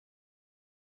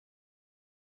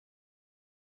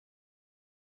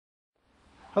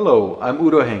Hello, I'm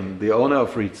Udo Heng, the owner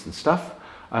of Reeds and Stuff.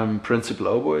 I'm principal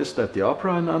oboist at the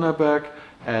Opera in Annaberg,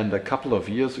 and a couple of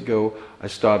years ago I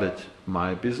started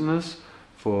my business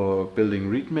for building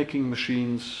reed making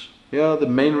machines. Yeah, the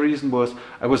main reason was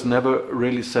I was never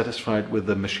really satisfied with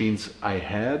the machines I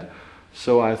had,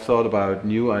 so I thought about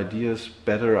new ideas,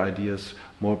 better ideas,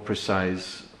 more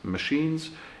precise machines,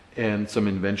 and some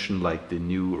invention like the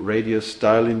new radius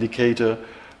dial indicator,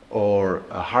 or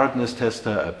a hardness tester,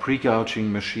 a pre-gouging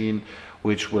machine,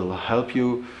 which will help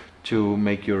you to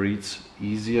make your reeds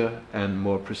easier and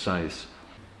more precise.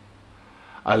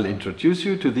 I'll introduce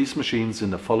you to these machines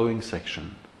in the following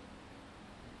section.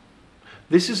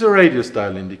 This is a radius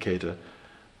dial indicator.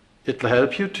 It'll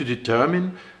help you to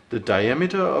determine the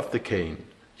diameter of the cane.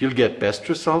 You'll get best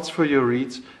results for your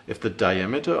reeds if the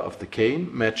diameter of the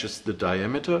cane matches the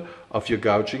diameter of your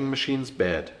gouging machine's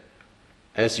bed.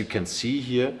 As you can see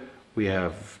here, we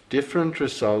have different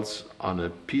results on a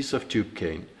piece of tube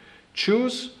cane.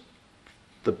 Choose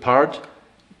the part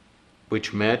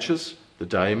which matches the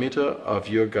diameter of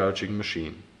your gouging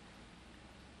machine.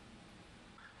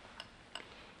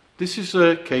 This is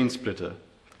a cane splitter.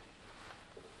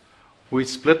 We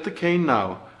split the cane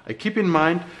now. I keep in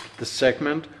mind the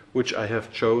segment which I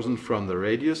have chosen from the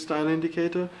radius dial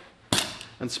indicator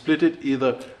and split it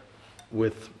either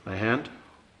with my hand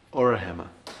or a hammer.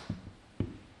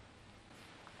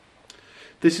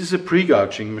 This is a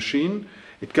pre-gouging machine.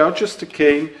 It gouges the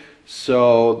cane,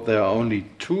 so there are only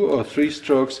 2 or 3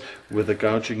 strokes with the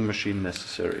gouging machine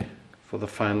necessary for the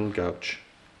final gouge.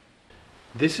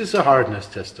 This is a hardness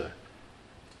tester.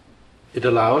 It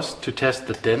allows to test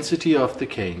the density of the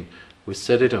cane. We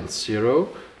set it on 0,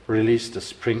 release the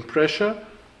spring pressure,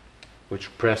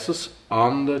 which presses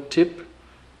on the tip.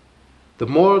 The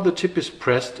more the tip is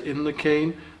pressed in the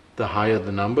cane, the higher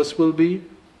the numbers will be,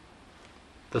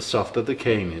 the softer the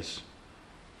cane is.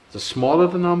 The smaller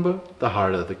the number, the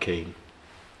harder the cane.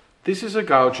 This is a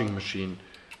gouging machine.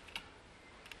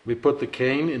 We put the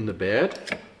cane in the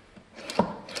bed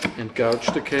and gouge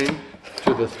the cane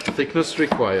to the thickness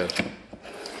required.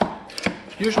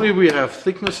 Usually we have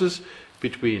thicknesses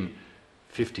between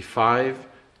 55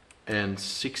 and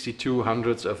 62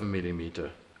 hundredths of a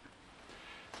millimeter.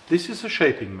 This is a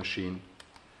shaping machine.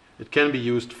 It can be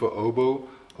used for oboe,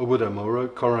 oboe d'amore,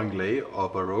 cor anglais or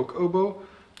baroque oboe.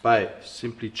 By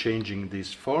simply changing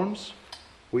these forms,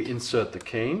 we insert the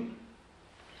cane,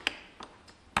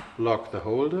 lock the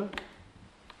holder,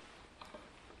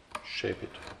 shape it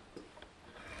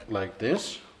like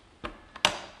this,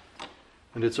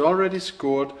 and it's already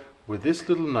scored with this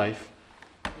little knife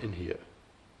in here.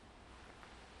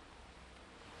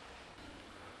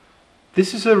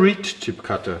 This is a reed tip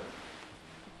cutter.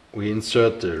 We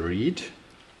insert the reed,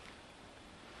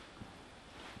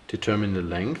 determine the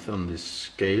length on this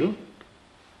scale,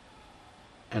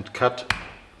 and cut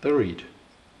the reed.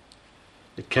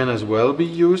 It can as well be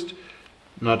used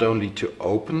not only to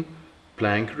open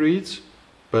blank reeds,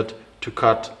 but to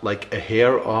cut like a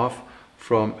hair off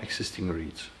from existing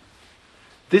reeds.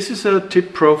 This is a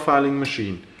tip profiling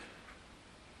machine.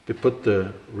 We put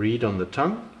the reed on the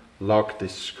tongue, lock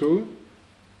this screw,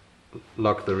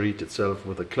 lock the reed itself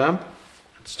with a clamp,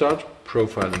 and start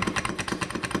profiling.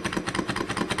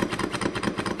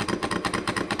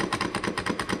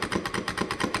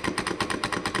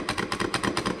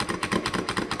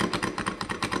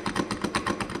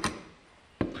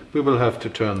 We will have to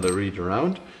turn the reed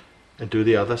around and do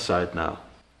the other side now.